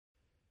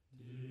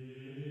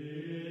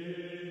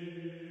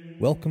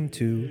Welcome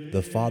to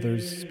The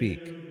Fathers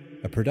Speak,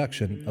 a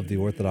production of the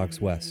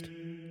Orthodox West.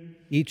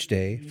 Each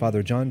day,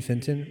 Father John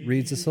Fenton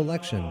reads a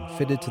selection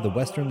fitted to the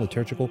Western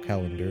liturgical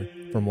calendar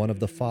from one of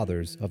the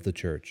Fathers of the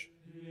Church.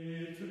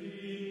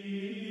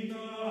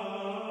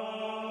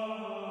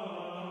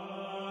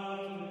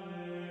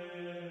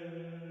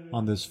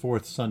 On this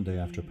fourth Sunday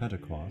after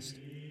Pentecost,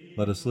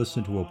 let us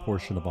listen to a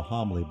portion of a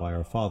homily by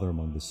our Father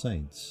among the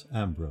Saints,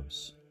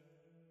 Ambrose.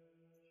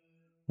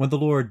 When the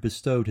Lord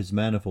bestowed his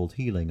manifold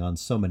healing on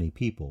so many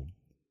people,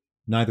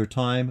 neither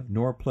time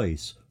nor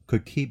place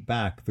could keep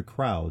back the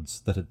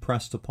crowds that had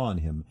pressed upon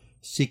him,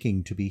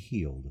 seeking to be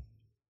healed.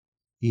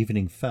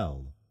 Evening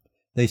fell.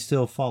 They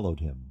still followed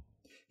him.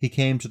 He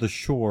came to the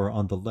shore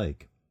on the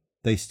lake.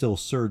 They still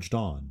surged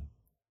on.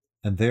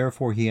 And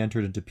therefore he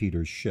entered into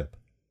Peter's ship.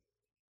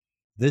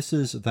 This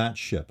is that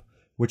ship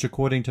which,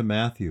 according to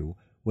Matthew,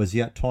 was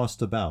yet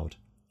tossed about,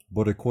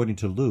 but according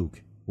to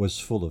Luke, was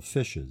full of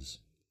fishes.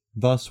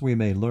 Thus we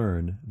may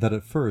learn that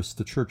at first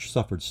the Church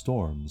suffered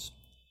storms,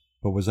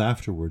 but was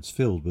afterwards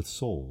filled with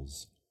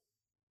souls.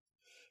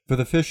 For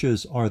the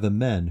fishes are the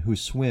men who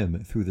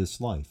swim through this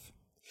life.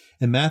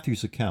 In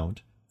Matthew's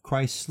account,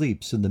 Christ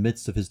sleeps in the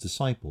midst of his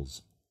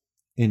disciples.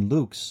 In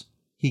Luke's,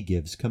 he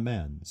gives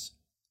commands.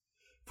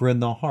 For in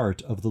the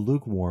heart of the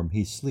lukewarm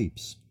he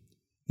sleeps,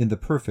 in the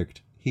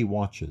perfect he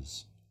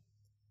watches.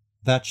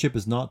 That ship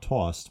is not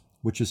tossed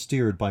which is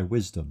steered by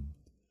wisdom.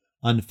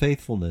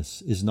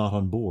 Unfaithfulness is not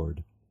on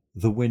board.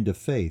 The wind of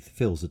faith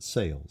fills its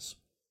sails.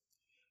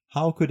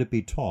 How could it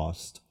be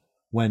tossed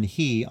when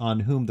he on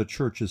whom the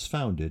Church is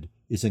founded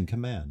is in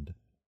command?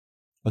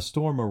 A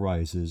storm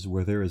arises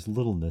where there is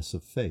littleness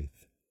of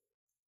faith.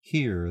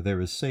 Here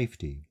there is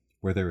safety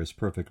where there is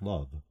perfect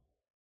love.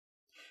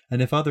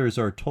 And if others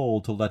are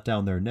told to let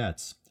down their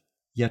nets,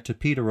 yet to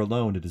Peter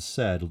alone it is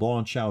said,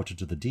 launch out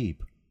into the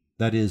deep,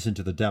 that is,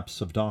 into the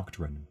depths of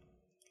doctrine.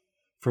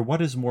 For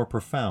what is more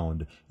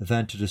profound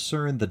than to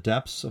discern the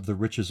depths of the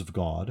riches of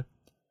God,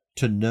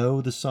 to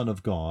know the Son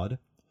of God,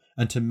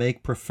 and to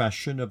make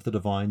profession of the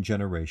divine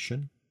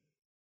generation?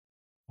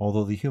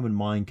 Although the human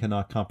mind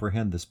cannot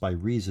comprehend this by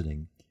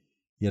reasoning,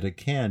 yet it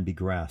can be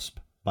grasped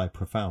by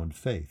profound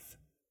faith.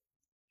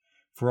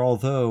 For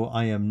although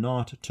I am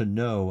not to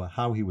know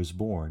how he was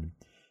born,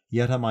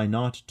 yet am I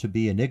not to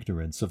be in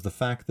ignorance of the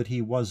fact that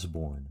he was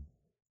born.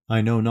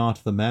 I know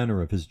not the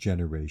manner of his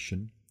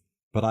generation,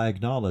 but I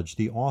acknowledge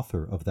the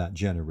author of that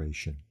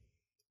generation.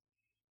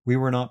 We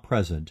were not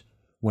present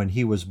when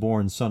he was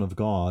born Son of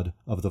God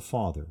of the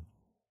Father,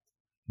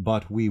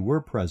 but we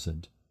were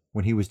present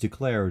when he was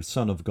declared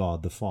Son of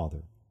God the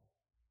Father.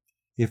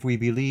 If we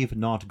believe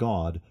not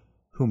God,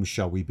 whom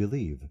shall we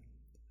believe?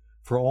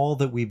 For all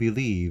that we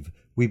believe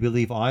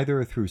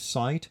either through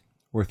sight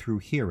or through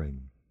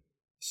hearing.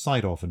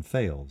 Sight often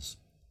fails,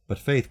 but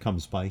faith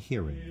comes by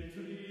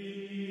hearing.